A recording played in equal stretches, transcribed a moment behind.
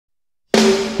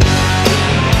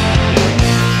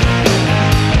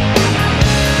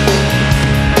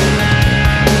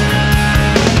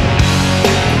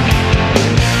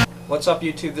What's up,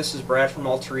 YouTube? This is Brad from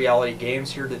Ultra Reality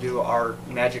Games, here to do our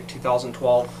Magic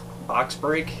 2012 box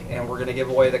break, and we're going to give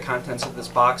away the contents of this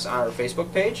box on our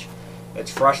Facebook page. It's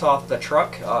fresh off the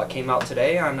truck. Came out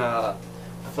today on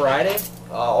Friday.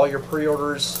 All your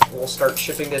pre-orders will start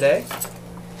shipping today,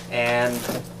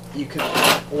 and you can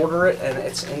order it, and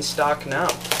it's in stock now.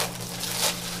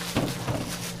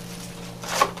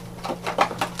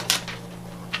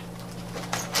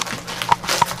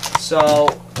 So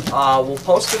we'll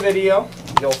post the video,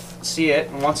 you'll see it,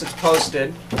 and once it's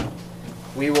posted,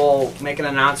 we will make an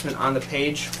announcement on the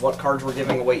page what cards we're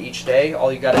giving away each day.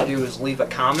 All you got to do is leave a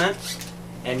comment,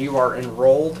 and you are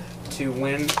enrolled to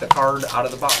win the card out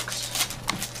of the box.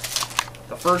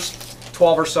 The first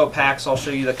 12 or so packs, I'll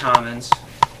show you the commons,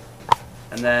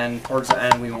 and then towards the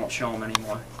end, we won't show them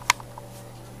anymore.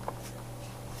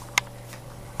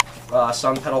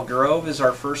 Sun Petal Grove is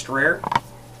our first rare.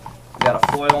 We got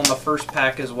a foil in the first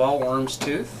pack as well, Worm's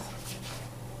Tooth.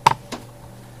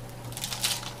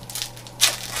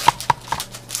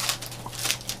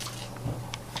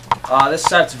 This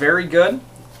set's very good.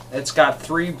 It's got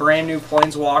 3 brand new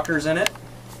Planeswalkers in it.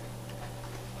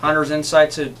 Hunter's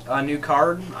Insight's a new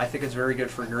card. I think it's very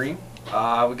good for green. We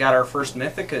got our first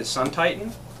Mythic is Sun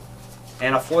Titan.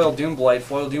 And a foil Doomblade.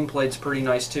 Foil Doomblade's pretty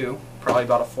nice too. Probably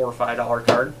about a $4 or $5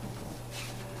 card.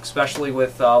 Especially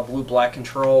with blue-black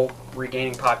control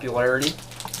regaining popularity.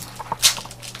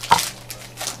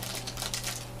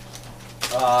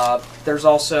 There's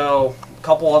also a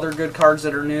couple other good cards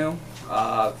that are new.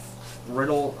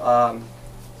 Riddle,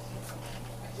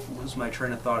 lose my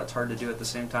train of thought, it's hard to do at the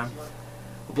same time.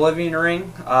 Oblivion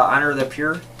Ring, Honor of the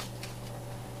Pure.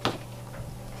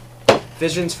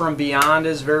 Visions from Beyond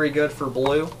is very good for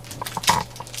blue.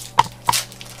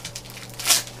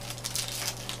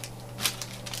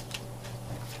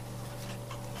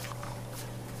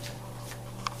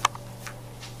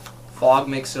 Fog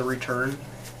makes a return.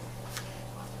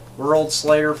 World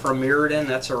Slayer from Mirrodin,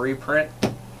 that's a reprint.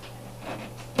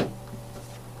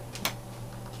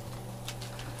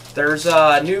 There's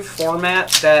a new format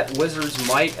that Wizards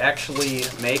might actually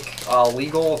make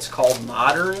legal. It's called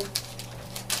Modern.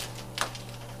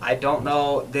 I don't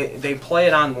know. They play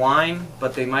it online,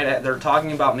 but they're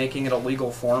talking about making it a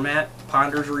legal format.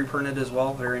 Ponder's reprinted as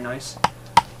well. Very nice.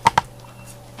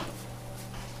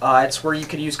 It's where you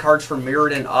could use cards from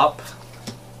Mirrodin up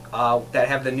that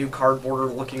have the new card border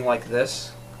looking like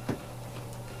this.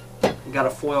 We got a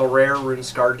foil rare Rune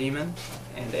Scar Demon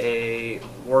and a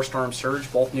Warstorm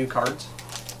Surge, both new cards.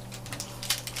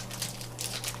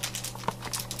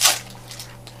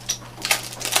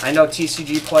 I know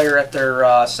TCG Player at their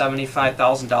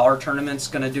 $75,000 tournament's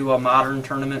going to do a modern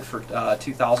tournament for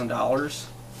 $2,000.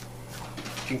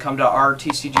 You can come to our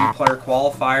TCG Player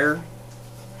qualifier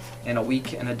in a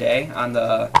week and a day on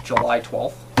the July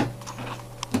 12th,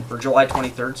 or July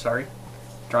 23rd, sorry.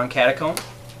 Drawn Catacomb.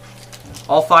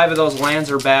 All 5 of those lands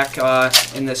are back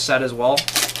in this set as well,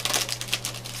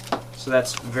 so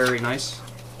that's very nice.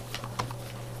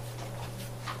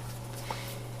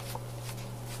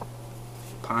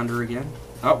 Ponder again.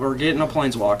 Oh, we're getting a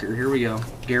Planeswalker. Here we go.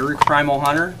 Garruk Primal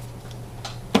Hunter.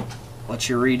 Let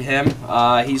you read him.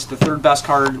 He's the 3rd best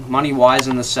card money-wise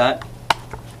in the set.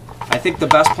 I think the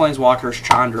best Planeswalker is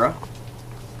Chandra.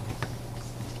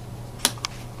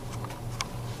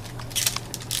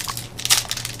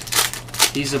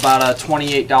 He's about a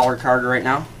 $28 card right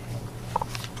now.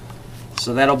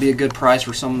 So that'll be a good price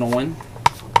for someone to win.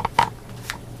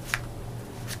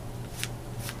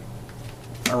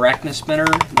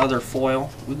 Arachnospinner, another foil.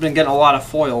 We've been getting a lot of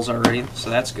foils already, so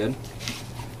that's good.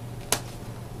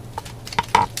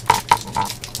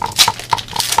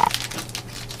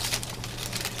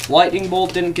 Lightning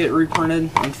Bolt didn't get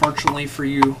reprinted, unfortunately for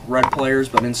you red players,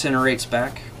 but Incinerate's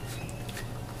back.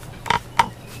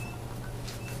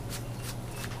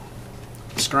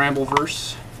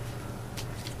 Scrambleverse.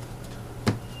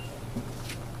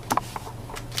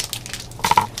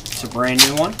 It's a brand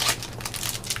new one.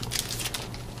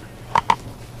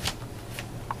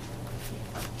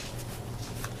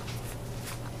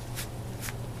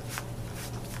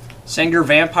 Sengir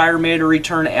Vampire made a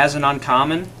return as an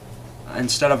uncommon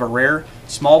instead of a rare.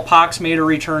 Smallpox made a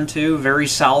return too. Very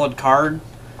solid card.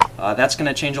 That's going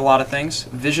to change a lot of things.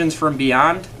 Visions from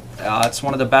Beyond. It's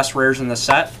one of the best rares in the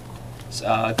set. It's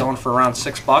going for around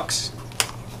 $6.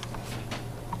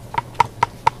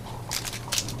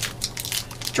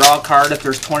 Draw a card if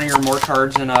there's 20 or more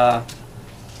cards in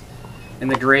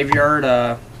the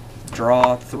graveyard.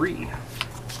 Draw 3.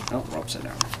 Oh, we're upside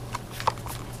down.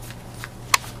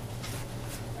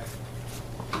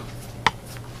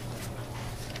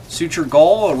 Suture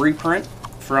Goal, a reprint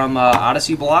from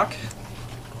Odyssey block.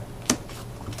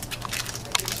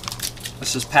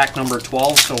 This is pack number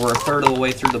 12, so we're a third of the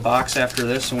way through the box after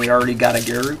this, and we already got a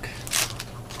Garruk.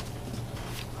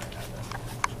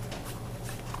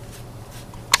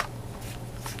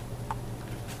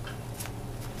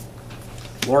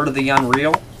 Lord of the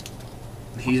Unreal.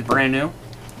 He's brand new.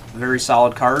 Very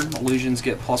solid card. Illusions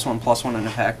get +1/+1 and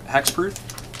a hexproof.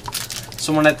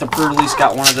 Someone at the pre-release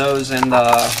got one of those, and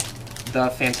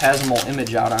the Phantasmal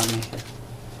Image out on me.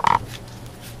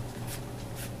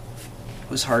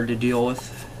 It was hard to deal with.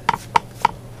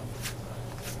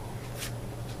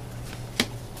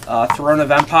 Throne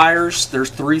of Empires. There's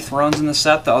 3 Thrones in the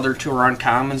set. The other 2 are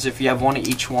uncommons. If you have one of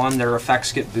each one, their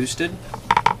effects get boosted.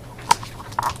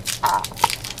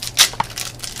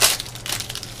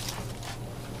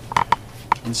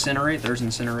 Incinerate. There's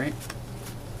Incinerate.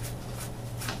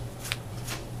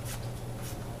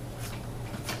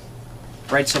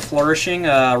 Rites of Flourishing,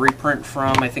 reprint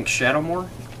from, I think, Shadowmoor.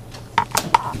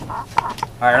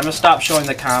 Alright, I'm going to stop showing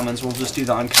the commons. We'll just do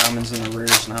the uncommons and the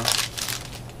rares now.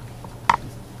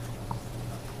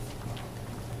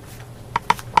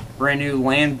 Brand new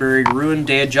Land Buried Ruin.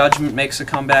 Day of Judgment makes a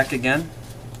comeback again.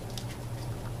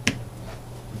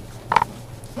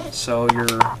 So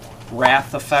your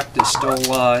Wrath effect is still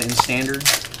in Standard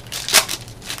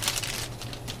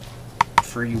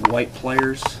for you white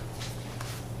players.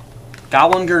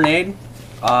 Goblin Grenade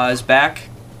is back.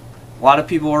 A lot of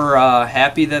people are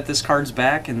happy that this card's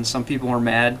back, and some people are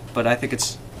mad, but I think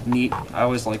it's neat. I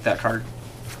always like that card.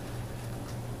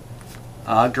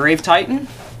 Grave Titan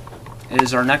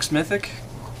is our next mythic.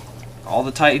 All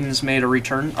the Titans made a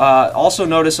return. Also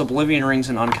notice Oblivion Ring's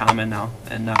an uncommon now,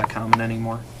 and not a common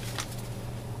anymore.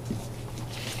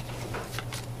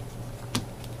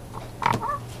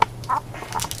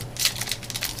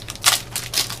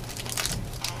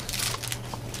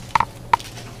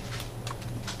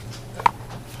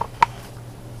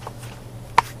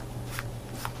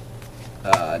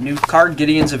 New card,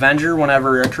 Gideon's Avenger.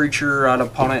 Whenever a creature an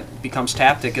opponent becomes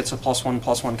tapped, it gets a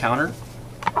 +1/+1 counter.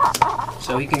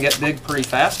 So he can get big pretty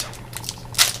fast.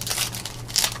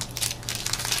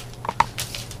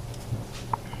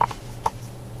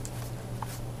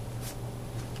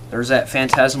 There's that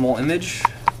Phantasmal Image.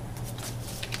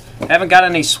 Haven't got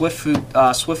any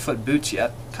Swiftfoot boots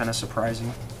yet. Kind of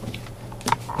surprising.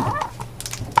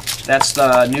 That's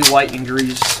the new Lightning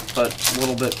Grease, but a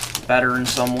little bit better in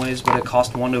some ways, but it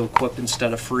cost 1 to equip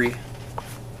instead of free.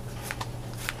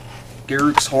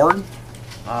 Garruk's Horde.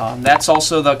 That's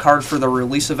also the card for the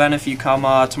release event if you come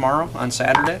tomorrow on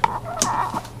Saturday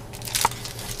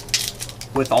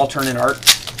with alternate art.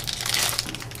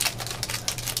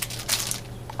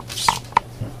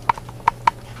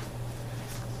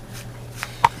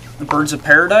 The Birds of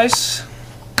Paradise.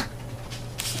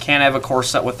 Can't have a core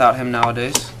set without him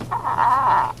nowadays.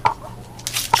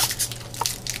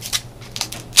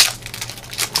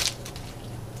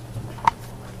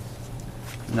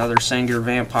 Another Sengir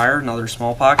Vampire, another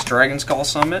Smallpox, Dragon Skull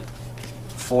Summit,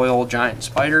 Foil Giant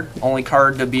Spider. Only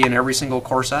card to be in every single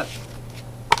core set.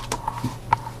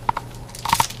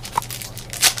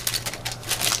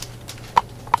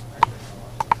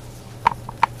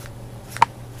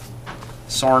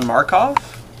 Sorin Markov.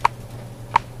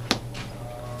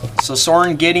 So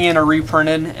Sorin, Gideon are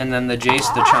reprinted, and then the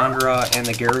Jace, the Chandra, and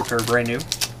the Garruk are brand new.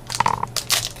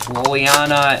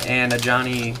 Liliana and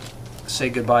Ajani say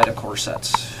goodbye to core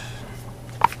sets.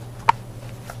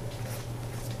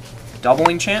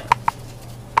 Doubling Chant,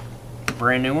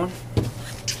 brand new one.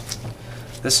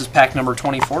 This is pack number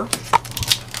 24.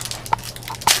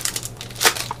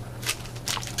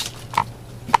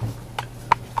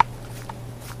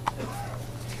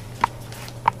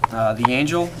 The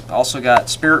Angel also got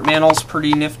Spirit Mantles,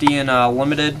 pretty nifty and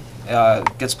limited.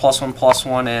 Gets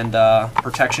 +1/+1 and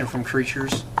protection from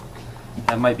creatures.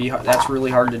 That might be that's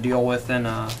really hard to deal with in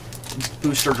a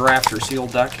booster draft or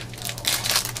sealed deck.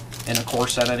 In a core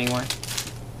set anyway.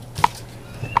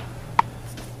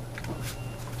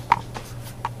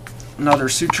 Another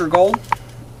Suture Gold.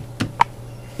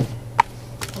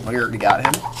 We already got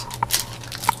him.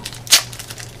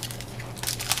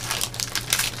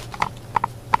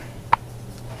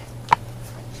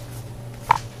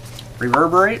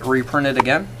 Reverberate, reprinted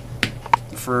again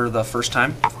for the first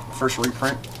time, first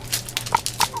reprint.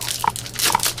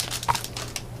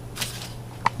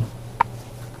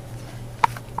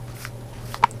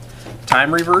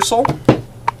 Time Reversal,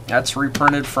 that's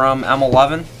reprinted from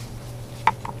M11.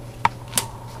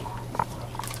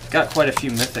 Got quite a few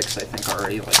mythics, I think,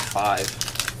 already, like 5.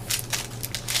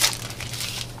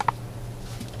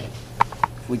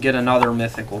 If we get another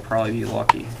mythic, we'll probably be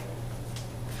lucky.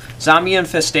 Zombie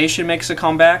Infestation makes a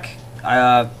comeback.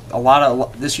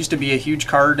 This used to be a huge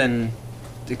card in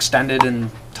extended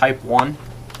in Type 1.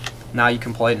 Now you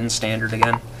can play it in Standard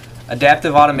again.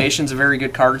 Adaptive Automation's a very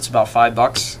good card. It's about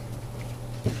 $5.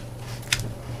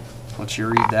 Let you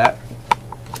read that.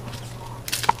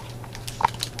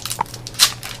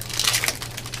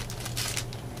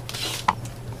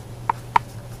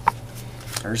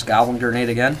 There's Goblin Grenade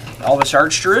again. Elvis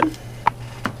Archdruid.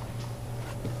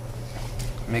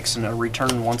 Making a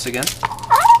return once again.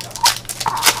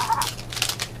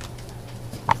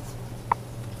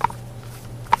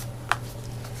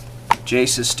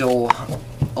 Jace is still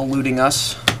eluding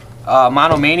us.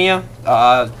 Monomania.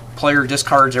 Player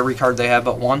discards every card they have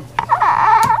but one.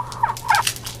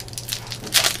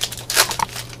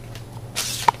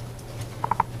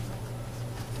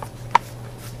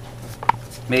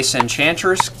 Mesa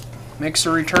Enchantress makes a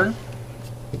return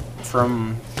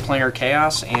from Planar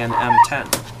Chaos and M10.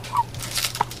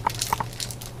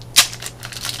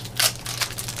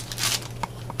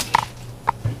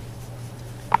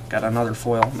 Got another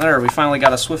foil. There, we finally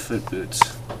got a Swiftfoot Boots.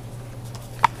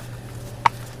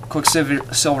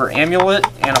 Quicksilver Amulet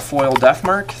and a foil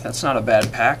Deathmark. That's not a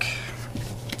bad pack.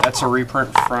 That's a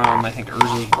reprint from, I think,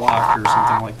 Urza's Block or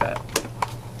something like that.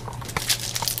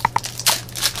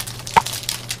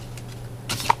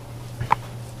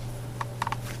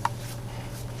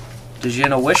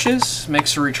 Dejina Wishes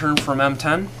makes a return from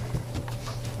M10.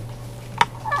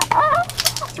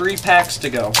 3 packs to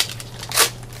go.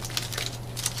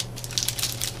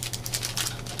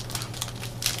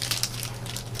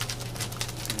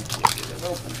 Get it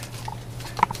open.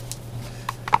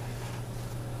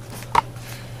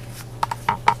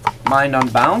 Mind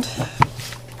Unbound.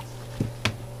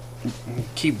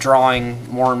 Keep drawing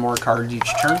more and more cards each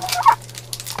turn.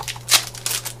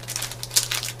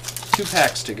 2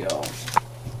 packs to go.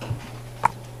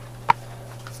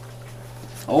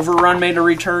 Overrun made a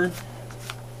return.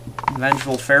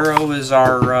 Vengeful Pharaoh is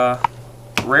our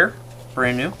rare,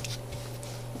 brand new.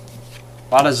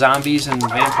 A lot of zombies and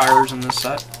vampires in this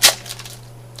set.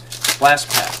 Last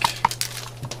pack.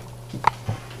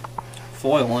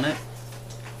 Foil in it.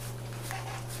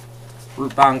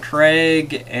 Rootbound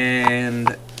Craig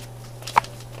and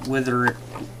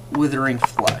Withering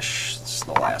Flesh. This is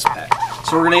the last pack.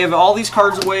 So we're gonna give all these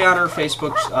cards away on our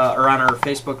Facebook or on our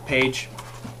Facebook page,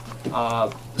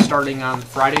 starting on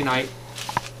Friday night.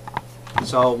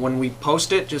 So when we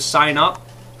post it, just sign up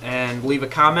and leave a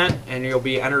comment, and you'll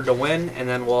be entered to win. And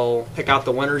then we'll pick out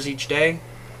the winners each day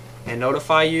and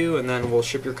notify you, and then we'll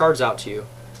ship your cards out to you.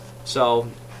 So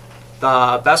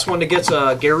the best one to get's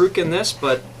a Garruk in this,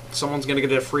 but someone's gonna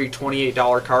get a free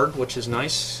 $28 card, which is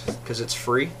nice because it's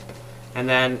free. And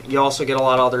then you also get a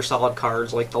lot of other solid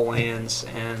cards like the lands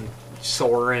and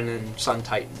Sorin and Sun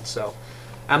Titan. So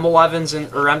M11's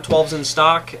or M12's in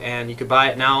stock, and you could buy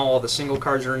it now. All the single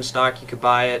cards are in stock. You could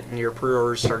buy it, and your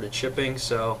pre-orders started shipping.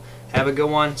 So have a good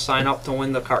one. Sign up to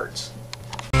win the cards.